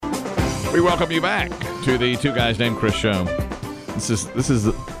We welcome you back to the Two Guys Named Chris show. This is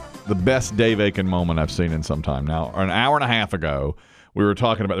the best Dave Aiken moment I've seen in some time. Now, an hour and a half ago, we were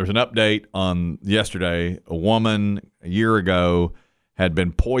talking about, there was an update on yesterday. A woman a year ago had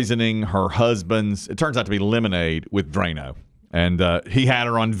been poisoning her husband's, it turns out to be lemonade, with Drano. And he had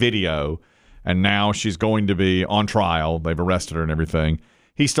her on video, and now she's going to be on trial. They've arrested her and everything.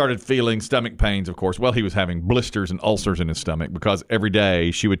 He started feeling stomach pains, of course. Well, he was having blisters and ulcers in his stomach because every day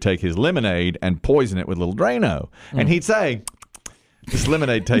she would take his lemonade and poison it with a little Drano. And he'd say, this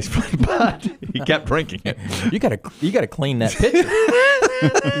lemonade tastes funny, but he kept drinking it. You gotta clean that pitcher.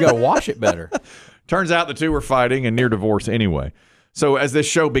 You gotta wash it better. Turns out the two were fighting and near divorce anyway. So as this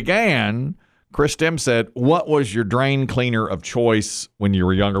show began, Chris Stem said, what was your drain cleaner of choice when you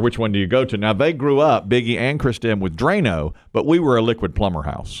were younger? Which one do you go to? Now, they grew up, Biggie and Chris Stem, with Drano, but we were a liquid plumber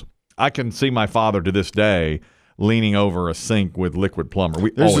house. I can see my father to this day leaning over a sink with liquid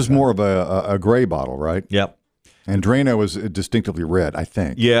plumber. This is more of a gray bottle, right? Yep. And Drano was distinctively red, I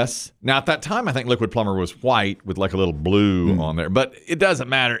think. Yes. Now, at that time, I think liquid plumber was white with like a little blue on there, but it doesn't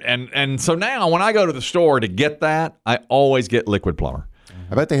matter. And so now when I go to the store to get that, I always get liquid plumber.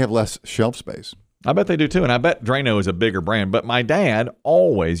 I bet they have less shelf space. I bet they do too, and I bet Drano is a bigger brand. But my dad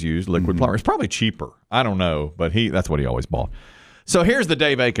always used liquid plumber. It's probably cheaper. I don't know, but that's what he always bought. So here's the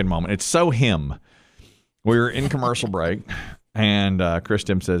Dave Aiken moment. It's so him. We're in commercial break, and Chris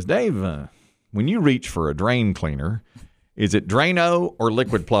Tim says, Dave, when you reach for a drain cleaner, is it Drano or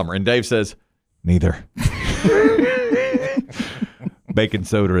liquid plumber? And Dave says, neither. Baking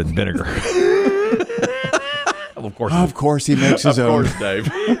soda and vinegar. Of course, he makes his own. Of course, Dave.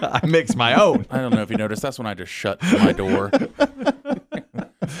 I mix my own. I don't know if you noticed. That's when I just shut my door.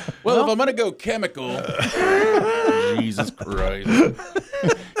 Well, if I'm going to go chemical, Jesus Christ.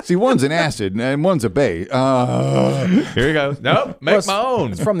 See, one's an acid and one's a base. Here you go. Nope, make my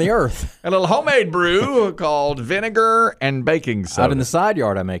own. It's from the earth. A little homemade brew called vinegar and baking soda. Out in the side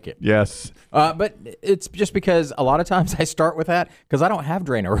yard, I make it. Yes. But it's just because a lot of times I start with that because I don't have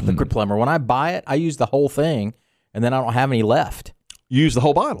Drano or liquid plumber. When I buy it, I use the whole thing, and then I don't have any left. Use the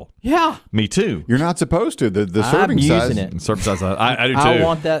whole bottle. Yeah. Me too. You're not supposed to. The serving I'm size. using it. Serving size. I do too. I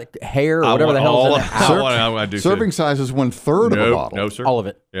want that hair or whatever the hell's in it. I do Serving too. size is 1/3 of a bottle. No, sir. All of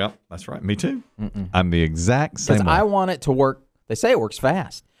it. Yeah, that's right. Me too. I'm the exact same Because way. I want it to work. They say it works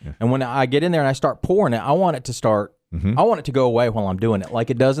fast. Yeah. And when I get in there and I start pouring it, I want it to start. I want it to go away while I'm doing it, like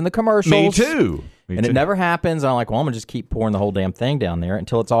it does in the commercials. Me too. It never happens. I'm like, well, I'm going to just keep pouring the whole damn thing down there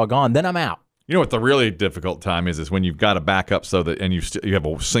until it's all gone. Then I'm out. You know what the really difficult time is when you've got to back up so that, and you have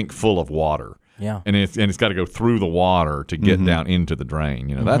a sink full of water. Yeah. And it's got to go through the water to get down into the drain.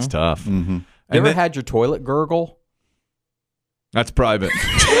 You know, that's tough. You ever had your toilet gurgle? That's private.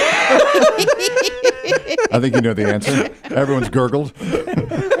 I think you know the answer. Everyone's gurgled.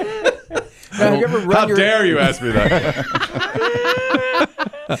 How dare you ask me that?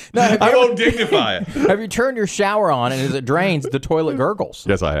 I won't dignify it. Have you turned your shower on and as it drains, the toilet gurgles?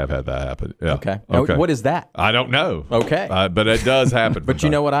 Yes, I have had that happen. Yeah. Okay. Now, what is that? I don't know. Okay. But it does happen. But you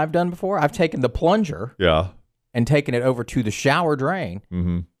know what I've done before? I've taken the plunger and taken it over to the shower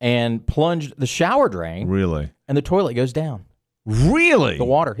drain and plunged the shower drain. Really? And the toilet goes down. Really? The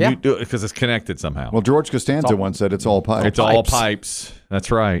water, yeah. Because it's connected somehow. Well, George Costanza once said it's all pipes. It's all pipes.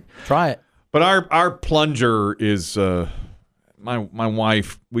 That's right. Try it. But our plunger is my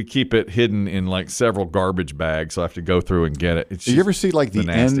wife. We keep it hidden in like several garbage bags, so I have to go through and get it. Did you ever see like the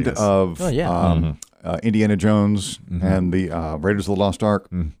end of Indiana Jones and the Raiders of the Lost Ark?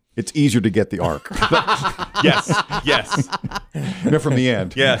 It's easier to get the Ark. Yes. No, from the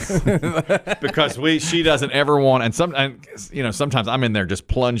end. Yes. Because she doesn't ever want, and sometimes I'm in there just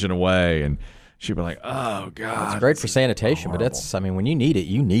plunging away, and she'd be like, "Oh God." It's great for sanitation, horrible. but when you need it,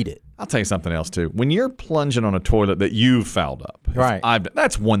 you need it. I'll tell you something else too. When you're plunging on a toilet that you've fouled up, right?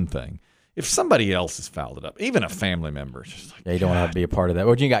 That's one thing. If somebody else has fouled it up, even a family member, it's just like, you don't want to be a part of that.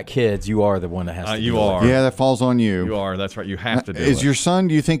 When you got kids, you are the one that has to. You are. Yeah, that falls on you. You are. That's right. You have to do it. Is your son?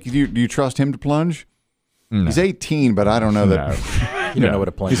 Do you think do you trust him to plunge? No. He's 18, but I don't know that. You don't know what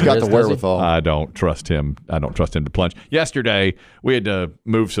a plunge is. He's got the wherewithal. I don't trust him. I don't trust him to plunge. Yesterday, we had to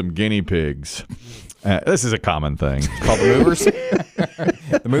move some guinea pigs. This is a common thing. It's called the movers.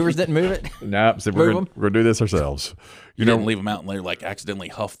 The movers didn't move it? Nope. So we're going to do this ourselves. You didn't leave them out and they accidentally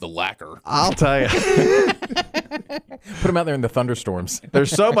huff the lacquer. I'll tell you. Put them out there in the thunderstorms.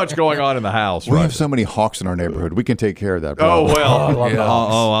 There's so much going on in the house. We have so many hawks in our neighborhood. We can take care of that problem. Oh,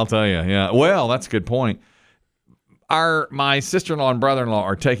 well. I'll tell you. Yeah. Well, that's a good point. My sister-in-law and brother-in-law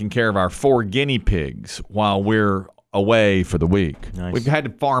are taking care of our 4 guinea pigs while we're away for the week. Nice. We've had to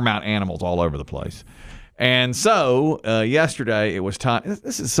farm out animals all over the place. And so yesterday it was time.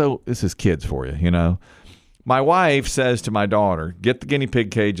 This is kids for you, you know. My wife says to my daughter, get the guinea pig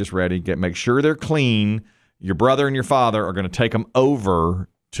cages ready. Make sure they're clean. Your brother and your father are going to take them over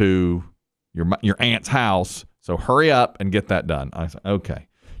to your aunt's house. So hurry up and get that done. I said, okay.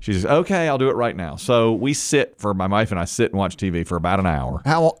 She says, okay, I'll do it right now. So my wife and I sit and watch TV for about an hour.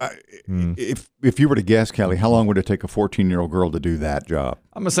 How, if you were to guess, Kelly, how long would it take a 14-year-old girl to do that job?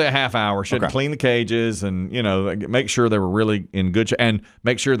 I'm going to say a half hour. She had to clean the cages and, you know, make sure they were really in good shape and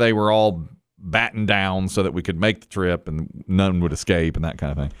make sure they were all battened down so that we could make the trip and none would escape and that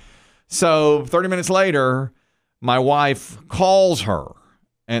kind of thing. So 30 minutes later, my wife calls her.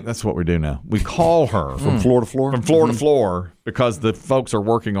 And that's what we do now. We call her. From floor to floor? From floor to floor, because the folks are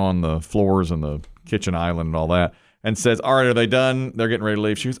working on the floors and the kitchen island and all that, and says, all right, are they done? They're getting ready to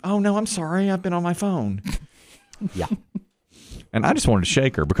leave. She goes, oh, no, I'm sorry. I've been on my phone. Yeah. And I just wanted to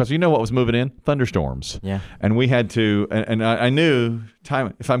shake her because you know what was moving in? Thunderstorms. Yeah. And we had to, and I knew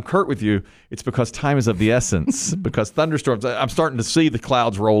time, if I'm curt with you, it's because time is of the essence. Because thunderstorms, I'm starting to see the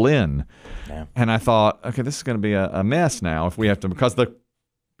clouds roll in. Yeah. And I thought, okay, this is going to be a mess now if we have to,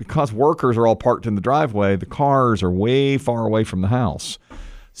 because workers are all parked in the driveway, the cars are way far away from the house.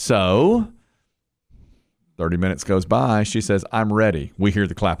 So 30 minutes goes by. She says, I'm ready. We hear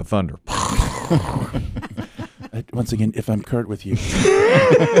the clap of thunder. Once again, if I'm curt with you,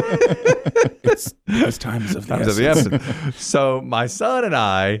 it's time is of the essence. So my son and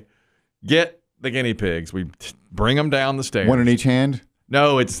I get the guinea pigs. We bring them down the stairs. One in each hand?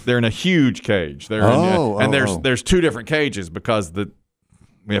 No, they're in a huge cage. There's two different cages because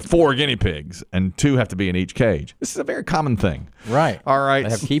we have 4 guinea pigs, and 2 have to be in each cage. This is a very common thing. Right. All right. They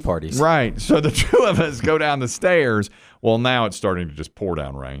have key parties. Right. So the 2 of us go down the stairs. Well, now it's starting to just pour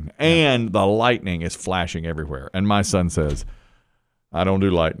down rain, and the lightning is flashing everywhere. And my son says, I don't do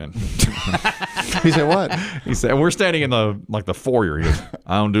lightning. He said, what? He said, we're standing in the foyer. He goes,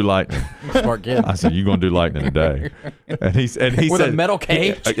 I don't do lightning. Smart kid. I said, you're going to do lightning today. And he with said, a metal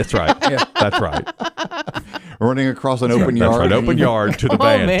cage? That's right. Yeah. That's right. Running across an open yard. That's right. Open yard to the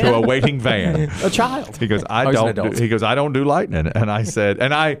van, to a waiting van. A child. He goes, I don't do lightning. And I said,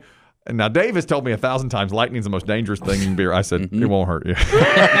 now Dave has told me 1,000 times lightning's the most dangerous thing in beer. I said, it won't hurt you.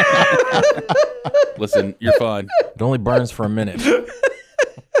 Listen, you're fine. It only burns for a minute.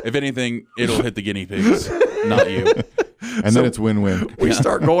 If anything, it'll hit the guinea pigs, not you. And then it's win-win. We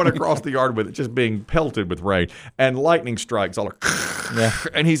start going across the yard with it just being pelted with rain, and lightning strikes all. Yeah.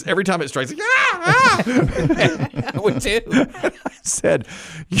 And every time it strikes, We too. I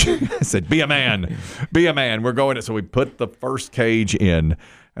said, be a man, be a man. We're going. So we put the first cage in.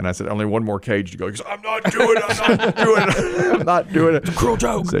 And I said, only one more cage to go. He goes, I'm not doing it. I'm not doing it. It's a cruel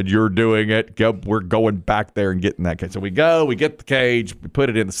joke. I said, you're doing it. We're going back there and getting that cage. So we get the cage, we put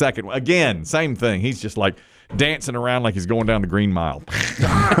it in the second one. Again, same thing. He's just like dancing around like he's going down the Green Mile.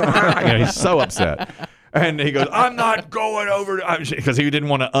 He's so upset. And he goes, I'm not going over because he didn't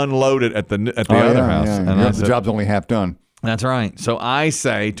want to unload it at the other house. Yeah. And the job's only half done. That's right. So I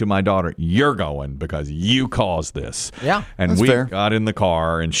say to my daughter, you're going because you caused this. Yeah. And that's we fair. got in the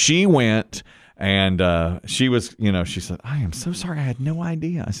car and she went and she was, she said, I am so sorry. I had no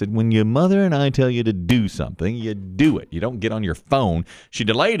idea. I said, when your mother and I tell you to do something, you do it. You don't get on your phone. She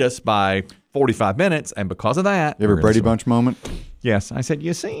delayed us by 45 minutes. And because of that. You ever Brady Bunch moment? Yes. I said,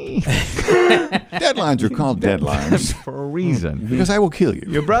 you see. Deadlines are called deadlines. For a reason. Because I will kill you.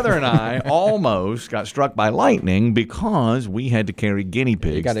 Your brother and I almost got struck by lightning because we had to carry guinea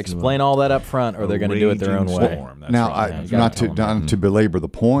pigs. You got to explain all that up front or they're going to do it their own way. Now, not to belabor the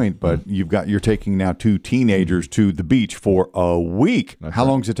point, but you're taking now 2 teenagers to the beach for a week. How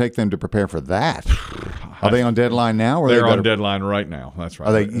long does it take them to prepare for that? Are they on deadline now? Or they're on deadline right now. That's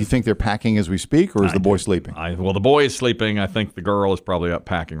right. You think they're packing as we speak, or is the boy sleeping? Well, the boy is sleeping. I think the girl is probably up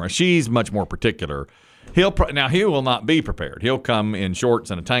packing. Right? She's much more particular. He will not be prepared. He'll come in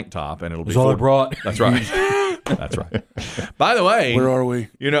shorts and a tank top, and it'll be all I brought. That's right. That's right. By the way, where are we?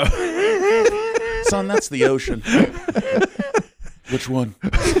 Son, that's the ocean. Which one?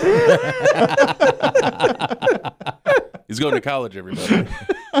 He's going to college, everybody.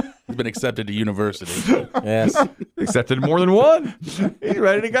 He's been accepted to university. Yes. Accepted more than one. He's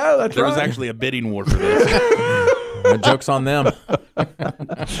ready to go. That's There was actually a bidding war for this. The joke's on them.